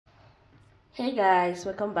Hey guys,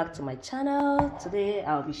 welcome back to my channel. Today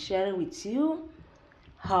I'll be sharing with you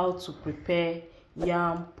how to prepare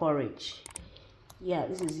yam porridge. Yeah,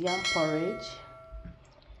 this is yam porridge.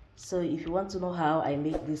 So if you want to know how I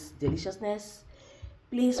make this deliciousness,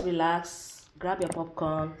 please relax, grab your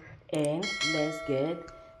popcorn, and let's get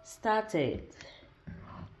started.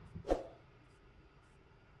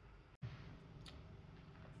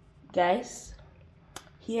 Guys,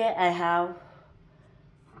 here I have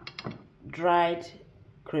dried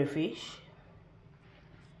crayfish.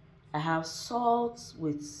 I have salt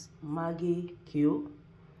with Maggi cube.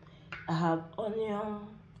 I have onion,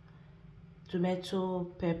 tomato,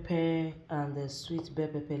 pepper, and the sweet bell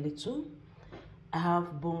pepper little. I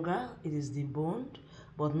have bonga, it is deboned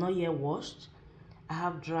but not yet washed. I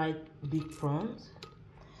have dried big prawns.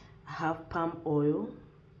 I have palm oil,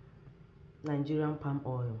 Nigerian palm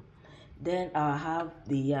oil. Then I have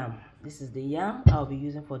the yam. This is the yam I'll be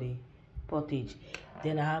using for the pottage.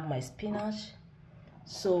 Then I have my spinach.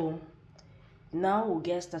 So now we'll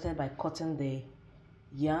get started by cutting the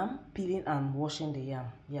yam, peeling and washing the yam.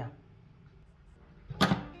 Yeah.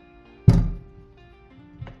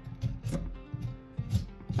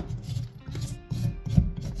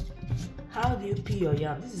 How do you peel your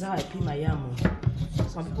yam? This is how I peel my yam.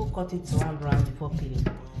 Some people cut it round before peeling,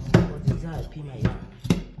 but this is how I peel my yam.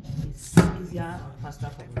 It's easier and faster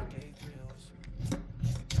for me.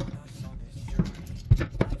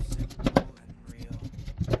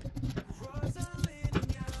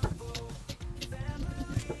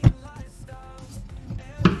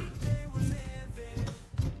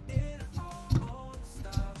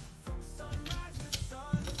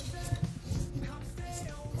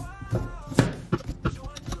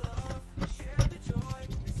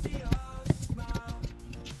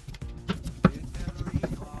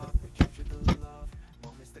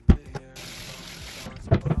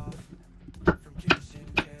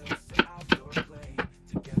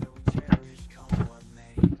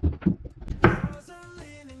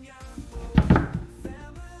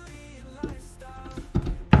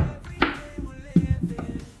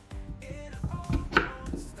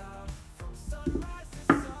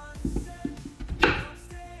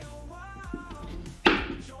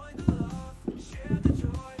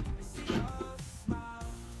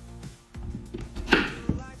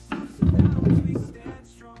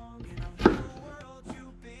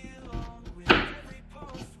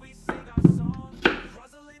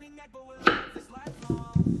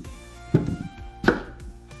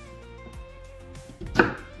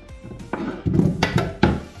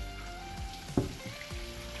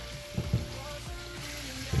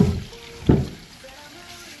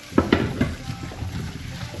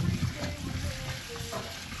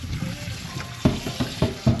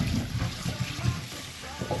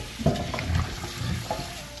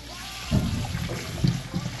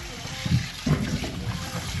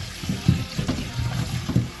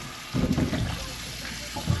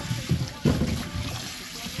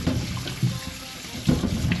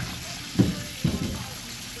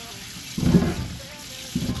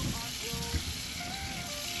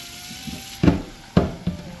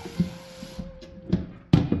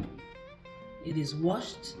 It is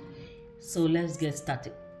washed, so let's get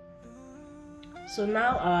started. So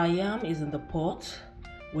now our yam is in the pot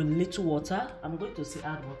with little water. I'm going to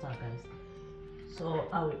add water, guys. So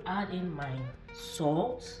I will add in my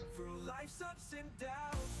salt.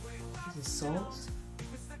 This is salt,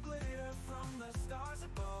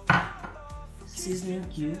 seasoning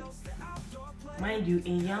cube. Mind you,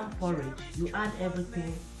 in yam porridge you add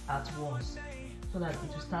everything at once so that it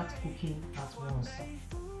will start cooking at once.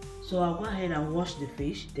 So I'll go ahead and wash the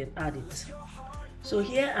fish, then add it. So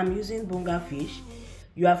here I'm using bonga fish.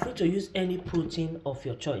 You are free to use any protein of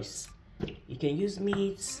your choice. You can use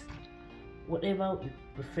meat, whatever you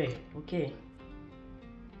prefer, okay?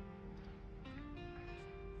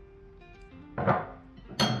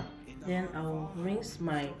 Then I'll rinse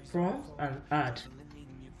my prawns and add.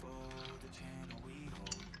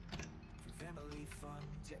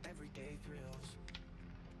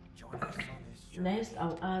 Next,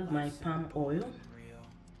 I'll add my palm oil.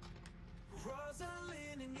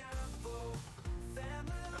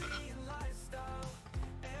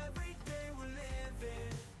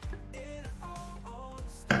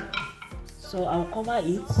 So I'll cover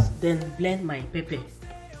it, then blend my pepper.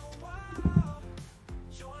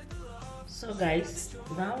 So guys,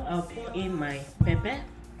 now I'll pour in my pepper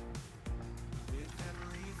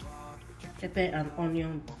and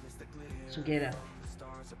onion together.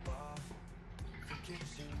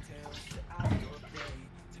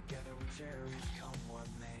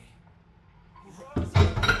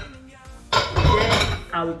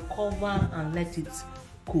 I will cover and let it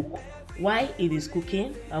cook. While it is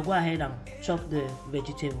cooking, I'll go ahead and chop the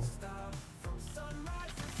vegetable.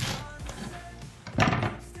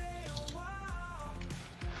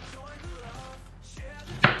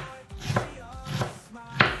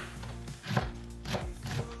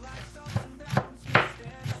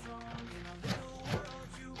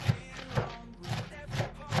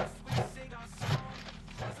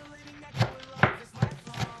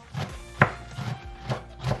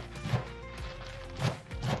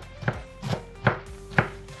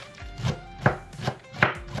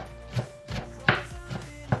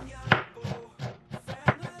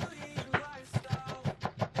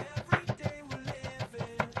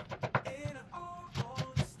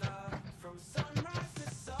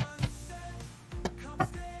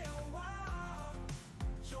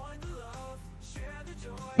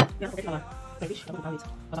 We have to take our fish, we have it,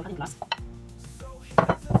 but I'm adding glass.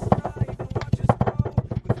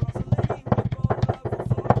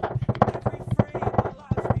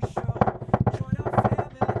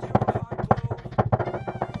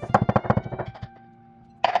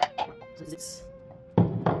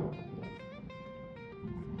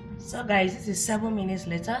 So guys, this is 7 minutes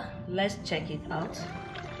later. Let's check it out.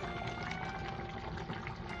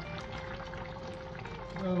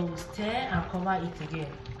 So stir and cover it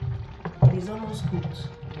again. It is almost cooked,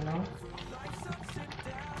 you know.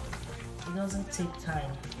 It doesn't take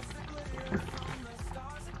time.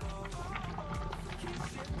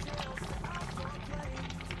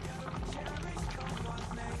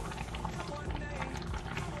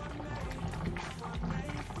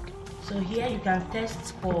 So here you can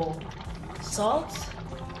test for salt.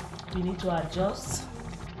 You need to adjust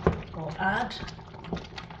or add.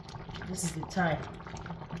 This is the time.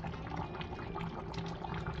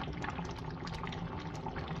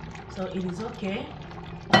 So it is okay.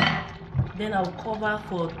 Then I'll cover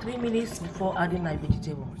for 3 minutes before adding my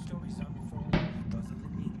vegetable.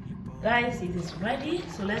 Guys, it is ready.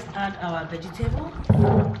 So let's add our vegetable.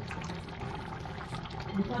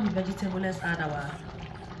 Before the vegetable, let's add our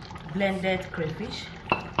blended crayfish.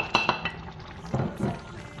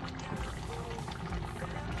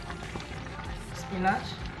 Spinach.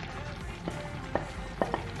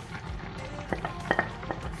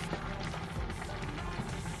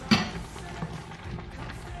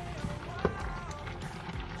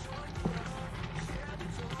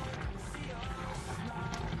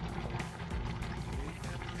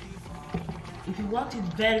 If you want it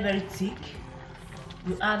very, very thick,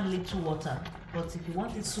 you add little water. But if you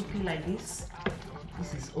want it soupy like this,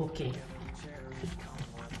 this is okay.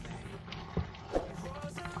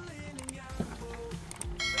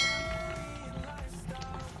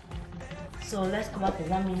 So let's cover for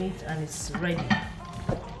 1 minute and it's ready.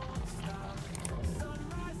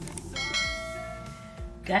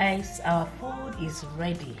 Guys, our food is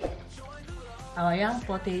ready. Our yam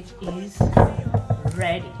pottage is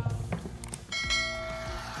ready.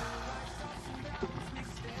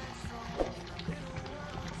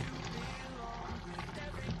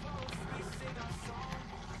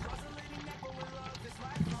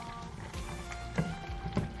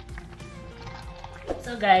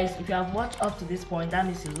 So guys, if you have watched up to this point, that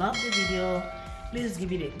means you love the video. Please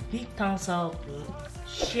give it a big thumbs up,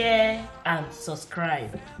 share and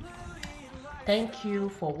subscribe. Thank you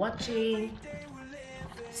for watching.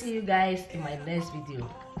 See you guys in my next video.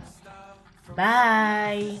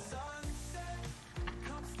 Bye.